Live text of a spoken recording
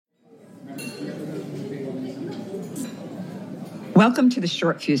Welcome to the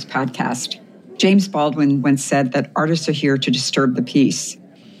Short Fuse podcast. James Baldwin once said that artists are here to disturb the peace.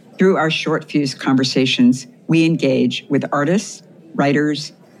 Through our Short Fuse conversations, we engage with artists,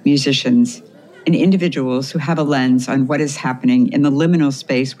 writers, musicians, and individuals who have a lens on what is happening in the liminal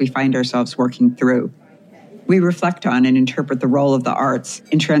space we find ourselves working through. We reflect on and interpret the role of the arts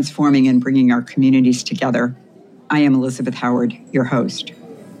in transforming and bringing our communities together. I am Elizabeth Howard, your host.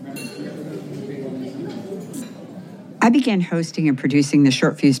 I began hosting and producing the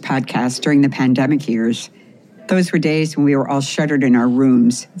Short Fuse podcast during the pandemic years. Those were days when we were all shuttered in our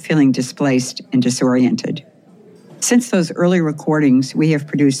rooms, feeling displaced and disoriented. Since those early recordings, we have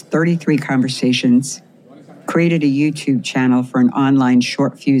produced 33 conversations, created a YouTube channel for an online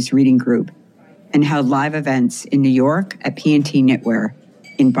Short Fuse reading group, and held live events in New York at P&T Knitwear,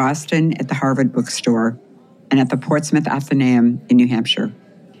 in Boston at the Harvard Bookstore, and at the Portsmouth Athenaeum in New Hampshire.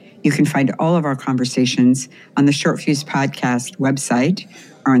 You can find all of our conversations on the Short Fuse podcast website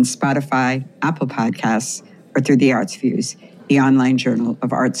or on Spotify, Apple Podcasts, or through the Arts Fuse, the online journal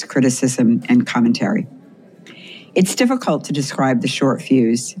of arts criticism and commentary. It's difficult to describe the Short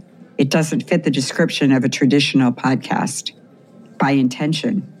Fuse. It doesn't fit the description of a traditional podcast. By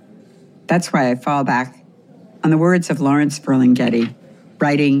intention. That's why I fall back on the words of Lawrence Ferlinghetti,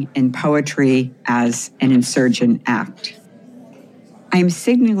 writing and poetry as an insurgent act. I am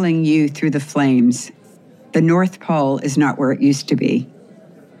signaling you through the flames. The North Pole is not where it used to be.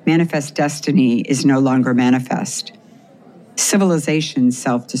 Manifest destiny is no longer manifest. Civilization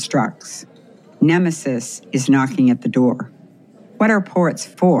self-destructs. Nemesis is knocking at the door. What are poets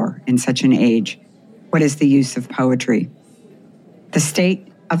for in such an age? What is the use of poetry? The state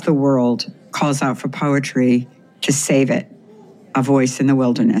of the world calls out for poetry to save it. A voice in the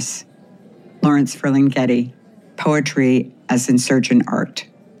wilderness. Lawrence Ferlinghetti, poetry as insurgent art.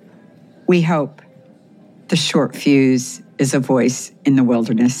 We hope the Short Fuse is a voice in the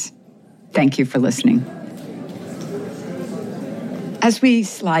wilderness. Thank you for listening. As we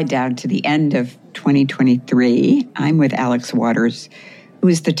slide down to the end of 2023, I'm with Alex Waters, who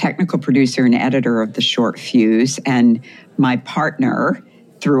is the technical producer and editor of the Short Fuse and my partner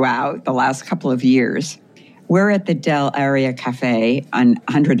throughout the last couple of years. We're at the Del Area Cafe on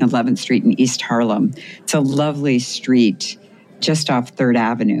 111th Street in East Harlem. It's a lovely street just off 3rd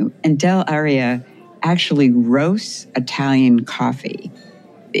Avenue. And Del Area actually roasts Italian coffee.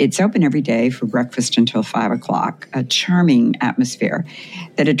 It's open every day for breakfast until 5 o'clock, a charming atmosphere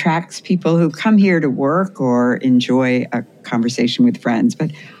that attracts people who come here to work or enjoy a conversation with friends.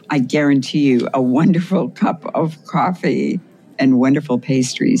 But I guarantee you a wonderful cup of coffee and wonderful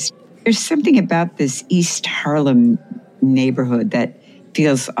pastries. There's something about this East Harlem neighborhood that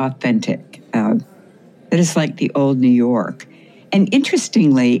feels authentic, that is like the old New York. And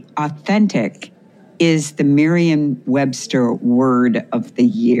interestingly, authentic is the Merriam-Webster word of the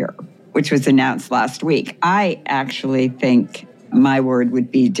year, which was announced last week. I actually think my word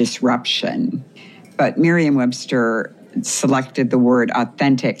would be disruption, but Merriam-Webster selected the word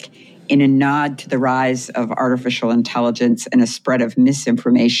authentic in a nod to the rise of artificial intelligence and a spread of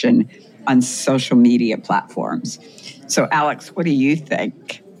misinformation on social media platforms. So, Alex, what do you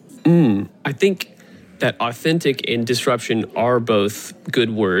think? I think that authentic and disruption are both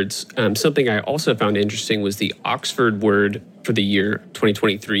good words. Something I also found interesting was the Oxford word for the year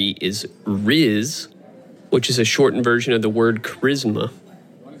 2023 is riz, which is a shortened version of the word charisma.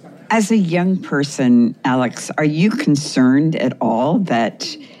 As a young person, Alex, are you concerned at all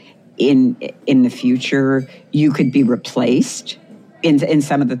that in the future you could be replaced in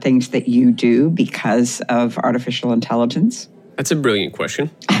some of the things that you do because of artificial intelligence? That's a brilliant question.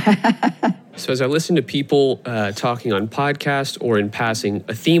 So as I listen to people talking on podcasts or in passing,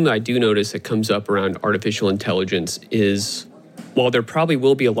 a theme that I do notice that comes up around artificial intelligence is, while there probably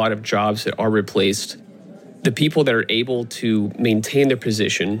will be a lot of jobs that are replaced, the people that are able to maintain their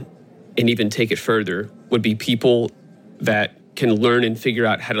position and even take it further would be people that can learn and figure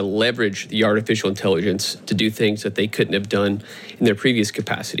out how to leverage the artificial intelligence to do things that they couldn't have done in their previous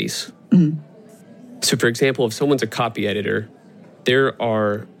capacities. Mm-hmm. So for example, if someone's a copy editor, there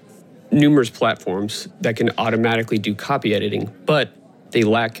are numerous platforms that can automatically do copy editing, but they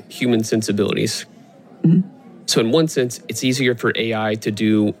lack human sensibilities. Mm-hmm. So in one sense, it's easier for AI to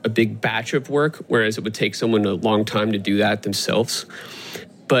do a big batch of work, whereas it would take someone a long time to do that themselves.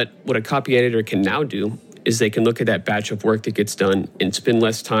 But what a copy editor can now do is they can look at that batch of work that gets done and spend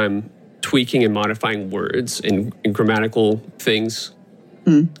less time tweaking and modifying words and grammatical things.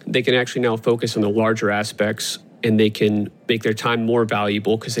 They can actually now focus on the larger aspects, and they can make their time more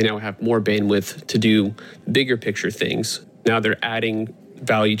valuable because they now have more bandwidth to do bigger picture things. Now they're adding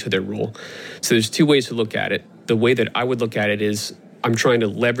value to their role. So there's two ways to look at it. the way that I would look at it is I'm trying to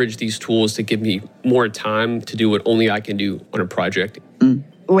leverage these tools to give me more time to do what only I can do on a project.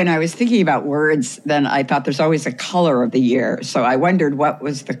 When I was thinking about words, then I thought there's always a color of the year. So I wondered what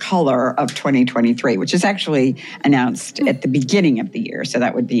was the color of 2023, which is actually announced at the beginning of the year. So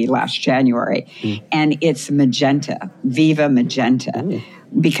that would be last January. And it's magenta, Viva Magenta.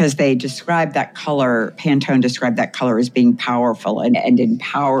 Because they described that color, Pantone described that color as being powerful and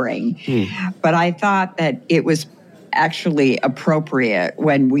empowering. But I thought that it was actually appropriate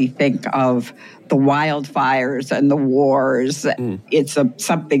when we think of the wildfires and the wars. It's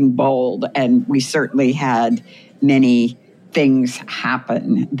something bold, and we certainly had many things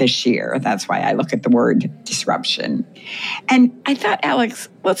happen this year. That's why I look at the word disruption. And I thought, Alex,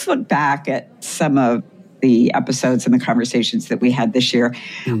 let's look back at some of the episodes and the conversations that we had this year.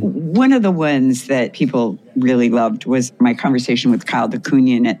 One of the ones that people really loved was my conversation with Kyle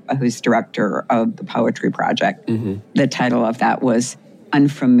DeCunian, who's director of the Poetry Project. The title of that was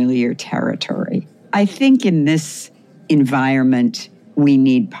Unfamiliar Territory. I think in this environment, we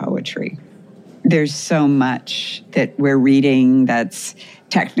need poetry. There's so much that we're reading that's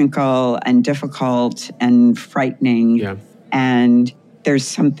technical and difficult and frightening. And there's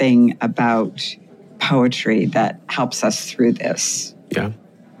something about poetry that helps us through this.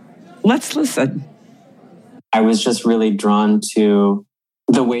 Let's listen. I was just really drawn to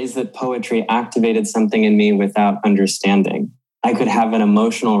the ways that poetry activated something in me without understanding. I could have an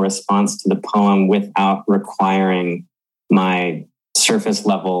emotional response to the poem without requiring my surface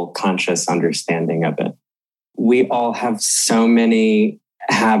level conscious understanding of it. We all have so many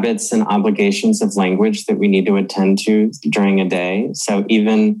habits and obligations of language that we need to attend to during a day. So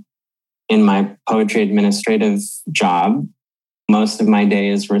even in my poetry administrative job, most of my day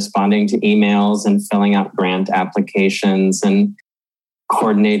is responding to emails and filling out grant applications and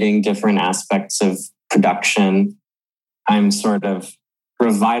coordinating different aspects of production. I'm sort of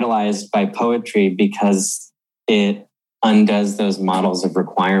revitalized by poetry because it undoes those models of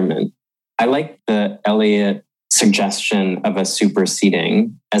requirement. I like the Eliot suggestion of a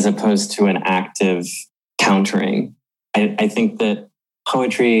superseding as opposed to an active countering. I think that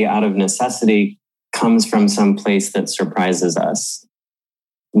poetry out of necessity comes from some place that surprises us.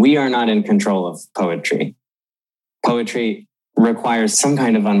 We are not in control of poetry. Poetry requires some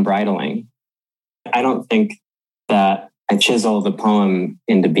kind of unbridling. I don't think that I chisel the poem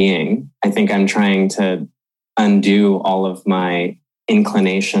into being. I think I'm trying to undo all of my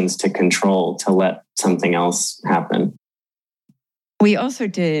inclinations to control, to let something else happen. We also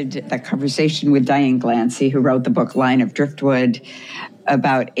did that conversation with Diane Glancy, who wrote the book Line of Driftwood,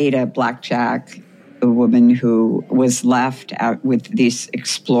 about Ada Blackjack, a woman who was left out with these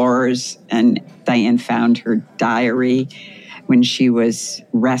explorers. And Diane found her diary when she was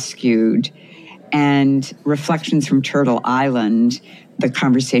rescued. And Reflections from Turtle Island, the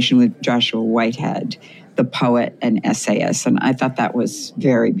conversation with Joshua Whitehead, the poet and essayist. And I thought that was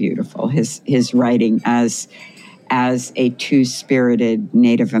very beautiful, his writing as a two-spirited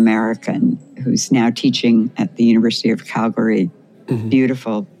Native American who's now teaching at the University of Calgary.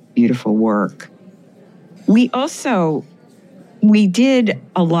 Beautiful, beautiful work. We did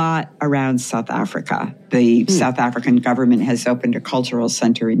a lot around South Africa. The South African government has opened a cultural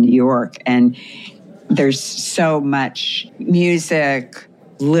center in New York, and there's so much music,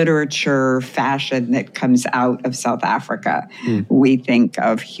 literature, fashion that comes out of South Africa. We think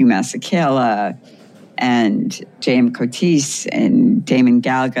of Hugh Masekela and J.M. Coetzee and Damon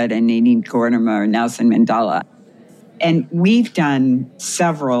Galgut and Nadine Gordimer and Nelson Mandela. And we've done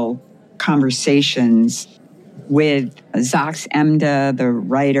several conversations with Zax Emda, the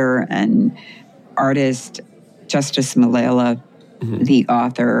writer and artist, Justice Malala, the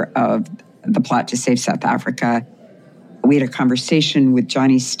author of The Plot to Save South Africa. We had a conversation with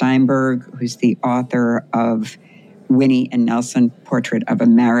Johnny Steinberg, who's the author of Winnie and Nelson, Portrait of a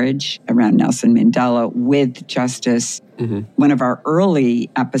Marriage, around Nelson Mandela with Justice. One of our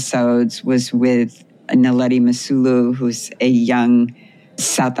early episodes was with Naledi Masulu, who's a young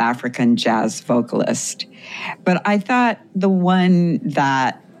South African jazz vocalist. But I thought the one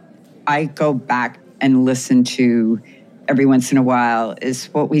that I go back and listen to every once in a while is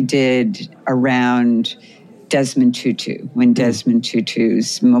what we did around Desmond Tutu, when Desmond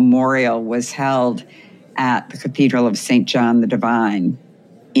Tutu's memorial was held at the Cathedral of St. John the Divine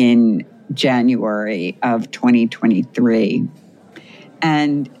in January of 2023.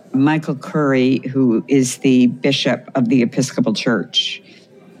 And Michael Curry, who is the bishop of the Episcopal Church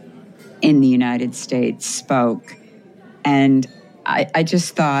in the United States, spoke. And I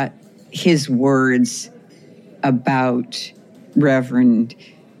just thought his words about Reverend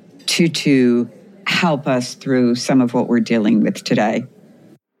Tutu help us through some of what we're dealing with today.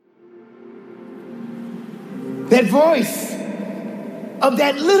 That voice of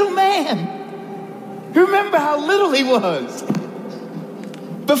that little man. Remember how little he was.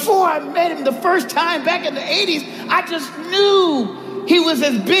 Before I met him the first time back in the 80s, I just knew he was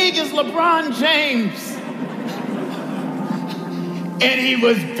as big as LeBron James. And he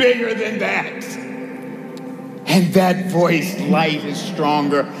was bigger than that. And that voice, light is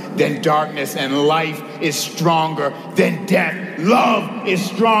stronger than darkness, and life is stronger than death. Love is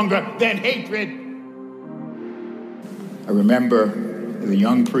stronger than hatred. I remember as a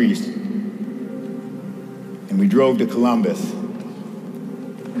young priest, and we drove to Columbus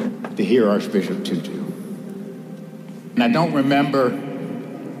to hear Archbishop Tutu. And I don't remember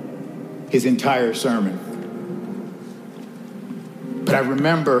his entire sermon, but I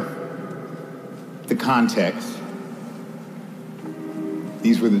remember the context.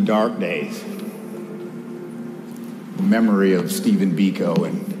 These were the dark days. The memory of Stephen Biko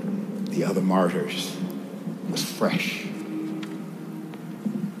and the other martyrs was fresh.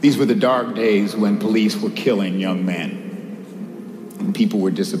 These were the dark days when police were killing young men and people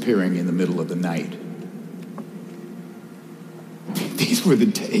were disappearing in the middle of the night. These were the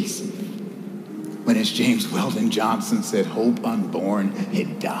days when, as James Weldon Johnson said, hope unborn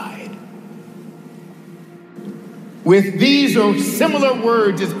had died. With these or similar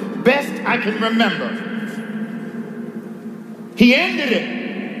words, as best I can remember, he ended it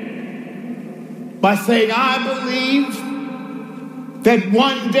by saying, I believe that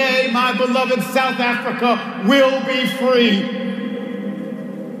one day my beloved South Africa will be free.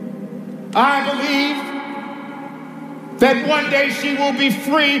 I believe that one day she will be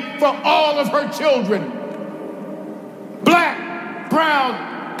free for all of her children. Black,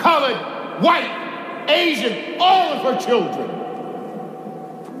 brown, colored, white, Asian, all of her children.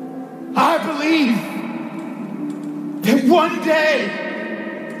 I believe that one day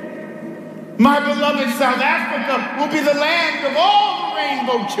my beloved South Africa will be the land of all the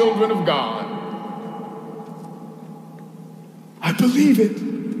rainbow children of God. I believe it.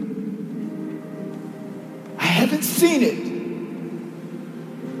 I haven't seen it,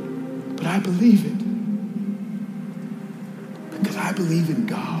 but I believe it because I believe in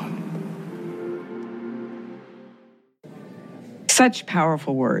God. Such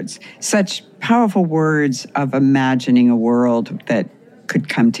powerful words of imagining a world that could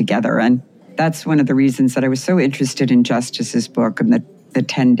come together. And that's one of the reasons that I was so interested in Justice's book and the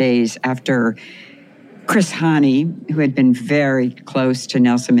 10 days after Chris Hani, who had been very close to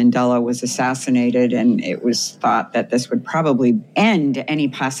Nelson Mandela, was assassinated. And it was thought that this would probably end any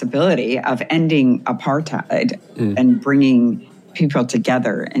possibility of ending apartheid and bringing people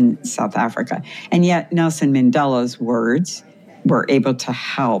together in South Africa. And yet Nelson Mandela's words were able to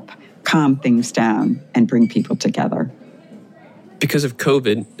help calm things down and bring people together. Because of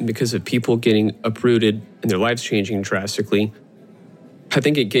COVID and because of people getting uprooted and their lives changing drastically, I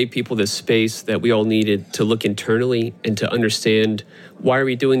think it gave people this space that we all needed to look internally and to understand, why are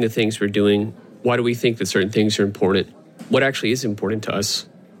we doing the things we're doing? Why do we think that certain things are important? What actually is important to us?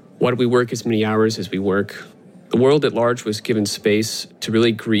 Why do we work as many hours as we work? The world at large was given space to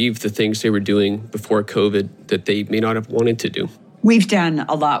really grieve the things they were doing before COVID that they may not have wanted to do. We've done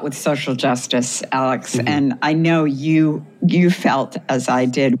a lot with social justice, Alex, and I know you felt as I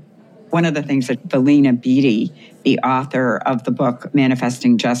did. One of the things that Valina Beatty, the author of the book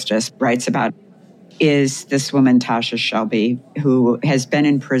Manifesting Justice, writes about is this woman, Tasha Shelby, who has been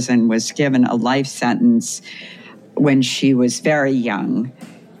in prison, was given a life sentence when she was very young,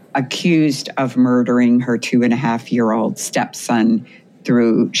 accused of murdering her 2.5-year-old stepson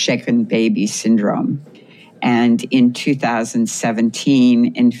through shaken baby syndrome. And in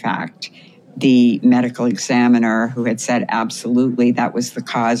 2017, in fact, the medical examiner who had said absolutely that was the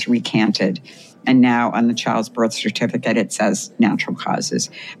cause recanted. And now on the child's birth certificate, it says natural causes.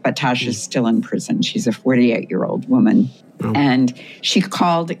 But Tasha's still in prison. She's a 48-year-old woman. Oh. And she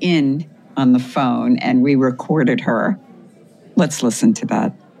called in on the phone and we recorded her. Let's listen to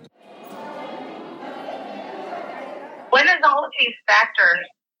that. When does all of these factors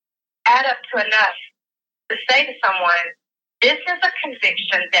add up to enough to say to someone, this is a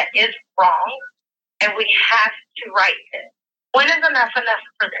conviction that is wrong and we have to right it? When is enough for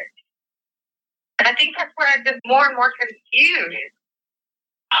this? And I think that's where I get more and more confused,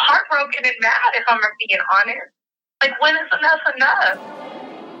 heartbroken and mad, if I'm being honest. Like, when is enough?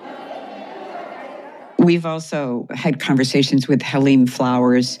 We've also had conversations with Helene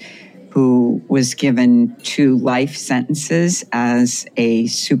Flowers, who was given 2 life sentences as a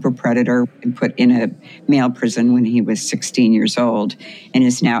super predator and put in a male prison when he was 16 years old, and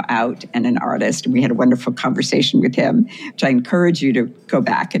is now out and an artist. And we had a wonderful conversation with him, which I encourage you to go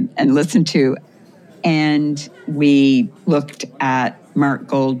back and listen to. And we looked at Mark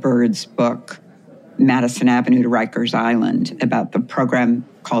Goldberg's book, Madison Avenue to Rikers Island, about the program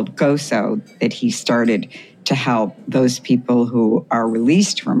called GOSO that he started to help those people who are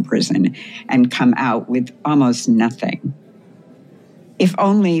released from prison and come out with almost nothing. If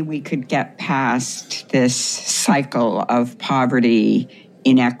only we could get past this cycle of poverty,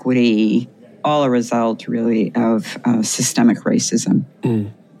 inequity, all a result really of systemic racism.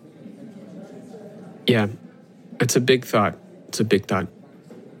 Mm. Yeah, it's a big thought.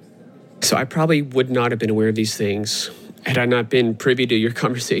 So I probably would not have been aware of these things had I not been privy to your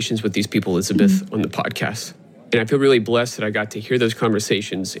conversations with these people, Elizabeth, on the podcast. And I feel really blessed that I got to hear those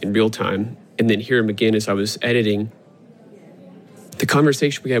conversations in real time and then hear them again as I was editing. The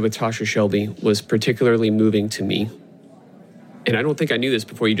conversation we had with Tasha Shelby was particularly moving to me. And I don't think I knew this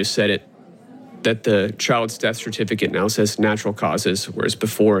before you just said it, that the child's death certificate now says natural causes, whereas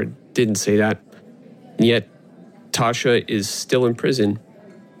before it didn't say that. And yet Tasha is still in prison.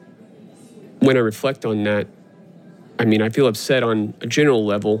 When I reflect on that, I mean, I feel upset on a general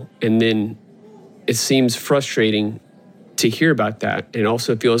level, and then it seems frustrating to hear about that. And it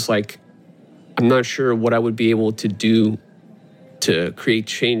also feels like I'm not sure what I would be able to do to create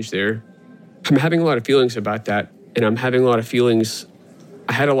change there. I'm having a lot of feelings about that, and I'm having a lot of feelings.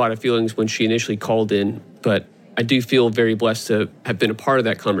 I had a lot of feelings when she initially called in, but I do feel very blessed to have been a part of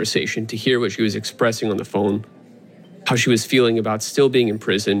that conversation, to hear what she was expressing on the phone, how she was feeling about still being in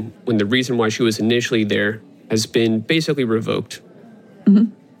prison when the reason why she was initially there has been basically revoked.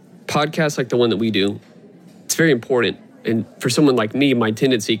 Mm-hmm. Podcasts like the one that we do, it's very important. And for someone like me, my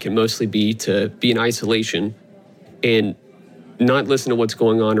tendency can mostly be to be in isolation and not listen to what's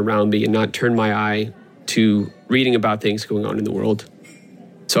going on around me and not turn my eye to reading about things going on in the world.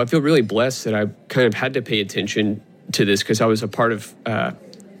 So I feel really blessed that I kind of had to pay attention to this because I was a part of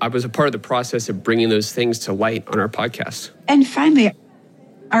the process of bringing those things to light on our podcast. And finally,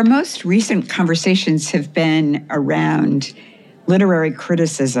 our most recent conversations have been around literary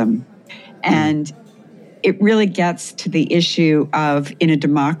criticism. And it really gets to the issue of, in a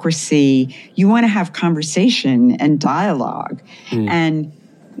democracy, you want to have conversation and dialogue. And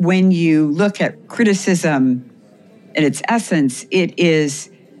when you look at criticism in its essence, it is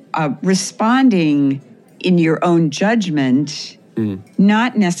responding in your own judgment,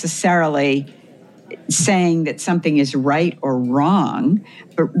 not necessarily saying that something is right or wrong,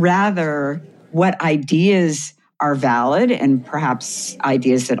 but rather what ideas are valid and perhaps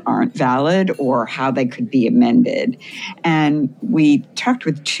ideas that aren't valid or how they could be amended. And we talked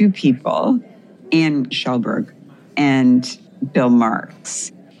with 2 people, Ann Schulberg and Bill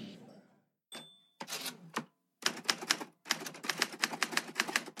Marx.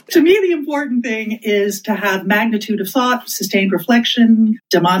 To me, the important thing is to have magnitude of thought, sustained reflection,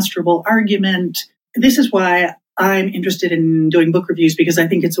 demonstrable argument. This is why I'm interested in doing book reviews, because I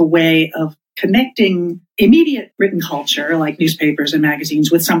think it's a way of connecting immediate written culture, like newspapers and magazines,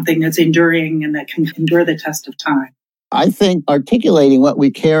 with something that's enduring and that can endure the test of time. I think articulating what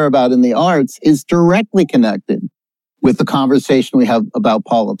we care about in the arts is directly connected with the conversation we have about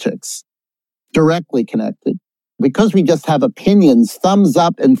politics. Directly connected. Because we just have opinions, thumbs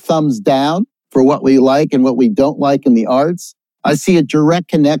up and thumbs down for what we like and what we don't like in the arts, I see a direct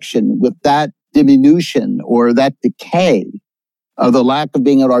connection with that diminution or that decay of the lack of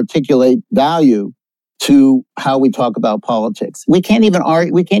being able to articulate value to how we talk about politics. We can't even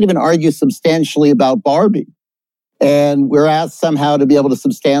argue substantially about Barbie. And we're asked somehow to be able to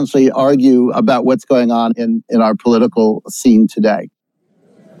substantially argue about what's going on in our political scene today.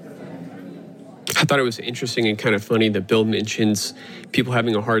 I thought it was interesting and kind of funny that Bill mentions people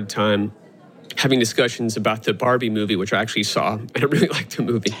having a hard time having discussions about the Barbie movie, which I actually saw, and I really liked the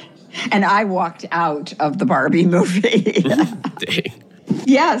movie. And I walked out of the Barbie movie. Dang.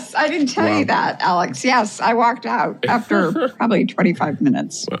 Yes, I didn't tell you that, Alex. Yes, I walked out after probably 25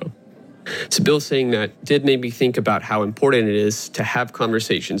 minutes. Wow. So Bill saying that did make me think about how important it is to have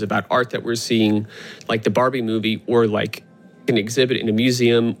conversations about art that we're seeing, like the Barbie movie, or like an exhibit in a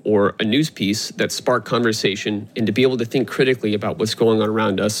museum or a news piece that spark conversation, and to be able to think critically about what's going on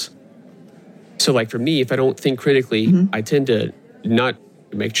around us. So like for me, if I don't think critically, I tend to not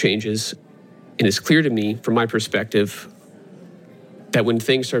make changes. And it's clear to me from my perspective that when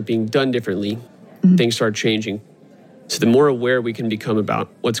things start being done differently, things start changing. So the more aware we can become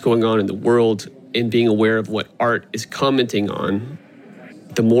about what's going on in the world and being aware of what art is commenting on,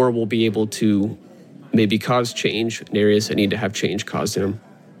 the more we'll be able to maybe cause change in areas that need to have change caused in them.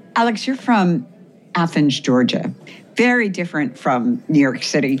 Alex, you're from Athens, Georgia. Very different from New York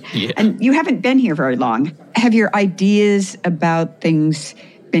City. Yeah. And you haven't been here very long. Have your ideas about things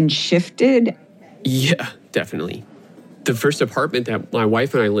been shifted? Yeah, definitely. The first apartment that my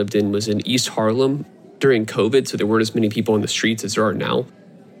wife and I lived in was in East Harlem during COVID, so there weren't as many people on the streets as there are now.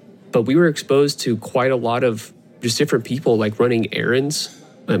 But we were exposed to quite a lot of just different people, like running errands,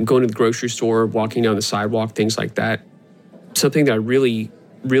 going to the grocery store, walking down the sidewalk, things like that. Something that I really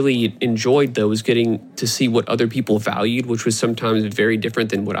enjoyed, though, was getting to see what other people valued, which was sometimes very different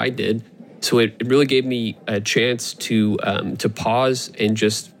than what I did. So it really gave me a chance to pause and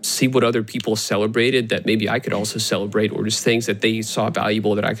just see what other people celebrated that maybe I could also celebrate, or just things that they saw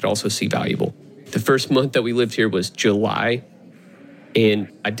valuable that I could also see valuable. The first month that we lived here was July,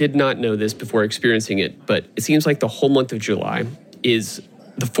 and I did not know this before experiencing it, but it seems like the whole month of July is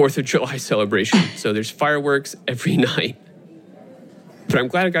the 4th of July celebration. So there's fireworks every night. But I'm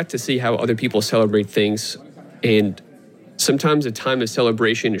glad I got to see how other people celebrate things. And sometimes the time of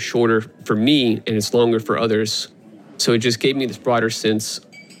celebration is shorter for me and it's longer for others. So it just gave me this broader sense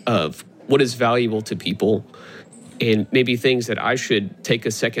of what is valuable to people and maybe things that I should take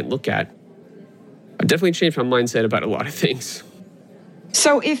a second look at. I've definitely changed my mindset about a lot of things.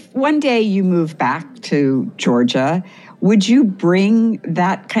 So if one day you move back to Georgia, would you bring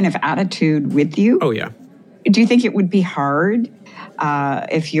that kind of attitude with you? Oh, yeah. Do you think it would be hard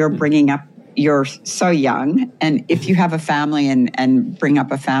if you're bringing up, you're so young, and if you have a family and bring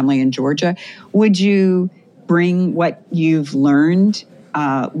up a family in Georgia, would you bring what you've learned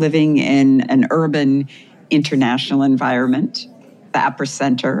living in an urban international environment, the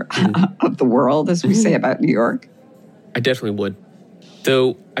epicenter of the world, as we say about New York? I definitely would.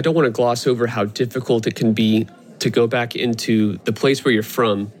 Though I don't want to gloss over how difficult it can be to go back into the place where you're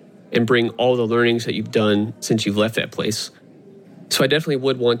from and bring all the learnings that you've done since you've left that place. So I definitely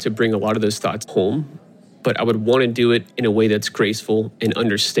would want to bring a lot of those thoughts home, but I would want to do it in a way that's graceful and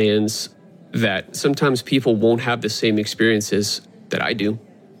understands that sometimes people won't have the same experiences that I do.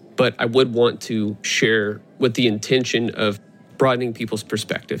 But I would want to share with the intention of broadening people's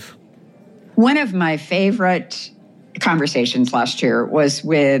perspective. One of my favorite conversations last year was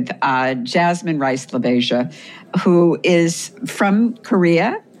with Jasmine Rice LaBeija, who is from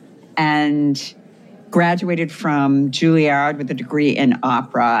Korea and graduated from Juilliard with a degree in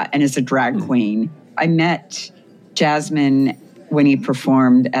opera and is a drag queen. I met Jasmine when he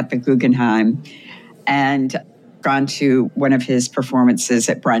performed at the Guggenheim and gone to one of his performances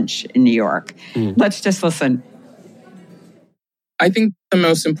at brunch in New York. Let's just listen. I think the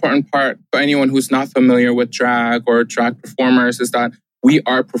most important part for anyone who's not familiar with drag or drag performers is that we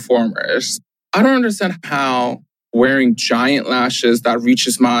are performers. I don't understand how wearing giant lashes that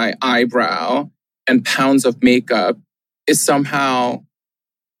reaches my eyebrow and pounds of makeup is somehow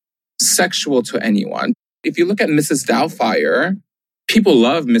sexual to anyone. If you look at Mrs. Doubtfire, people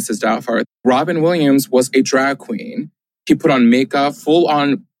love Mrs. Doubtfire. Robin Williams was a drag queen. He put on makeup,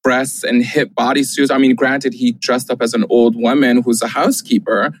 full-on breasts and hip bodysuits. I mean, granted, he dressed up as an old woman who's a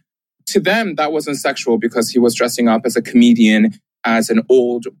housekeeper. To them, that wasn't sexual because he was dressing up as a comedian, as an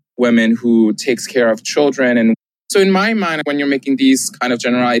old woman who takes care of children. And so in my mind, when you're making these kind of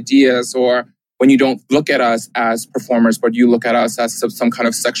general ideas, or when you don't look at us as performers, but you look at us as some kind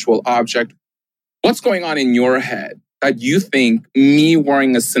of sexual object, what's going on in your head that you think me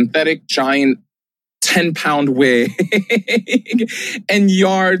wearing a synthetic giant 10-pound wig and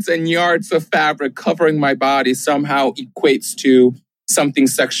yards of fabric covering my body somehow equates to something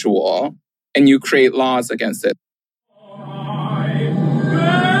sexual, and you create laws against it?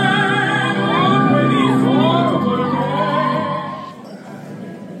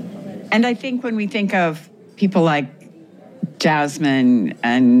 And I think when we think of people like Jasmine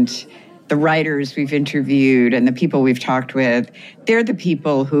and the writers we've interviewed and the people we've talked with, they're the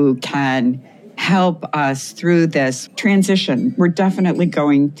people who can help us through this transition we're definitely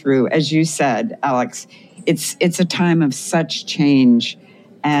going through. As you said, Alex, it's a time of such change,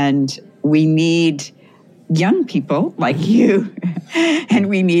 and we need young people like you, and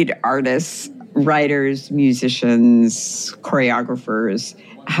we need artists, writers, musicians, choreographers,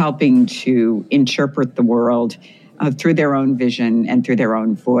 helping to interpret the world through their own vision and through their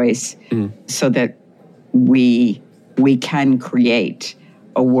own voice, so that we can create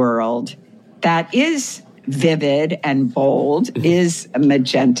a world that is vivid and bold, is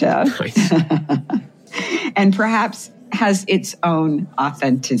magenta, and perhaps has its own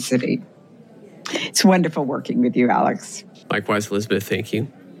authenticity. It's wonderful working with you, Alex. Likewise, Elizabeth, thank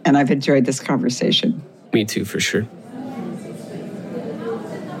you. And I've enjoyed this conversation. Me too, for sure.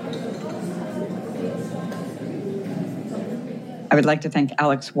 I would like to thank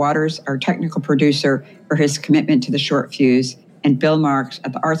Alex Waters, our technical producer, for his commitment to the Short Fuse, and Bill Marks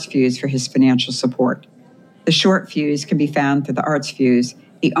at the Arts Fuse for his financial support. The Short Fuse can be found through the Arts Fuse,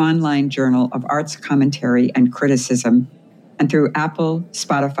 the online journal of arts commentary and criticism, and through Apple,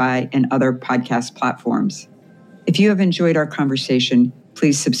 Spotify, and other podcast platforms. If you have enjoyed our conversation,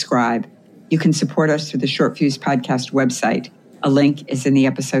 please subscribe. You can support us through the Short Fuse podcast website. A link is in the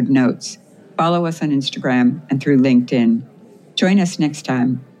episode notes. Follow us on Instagram and through LinkedIn. Join us next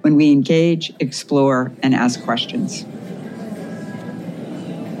time when we engage, explore, and ask questions.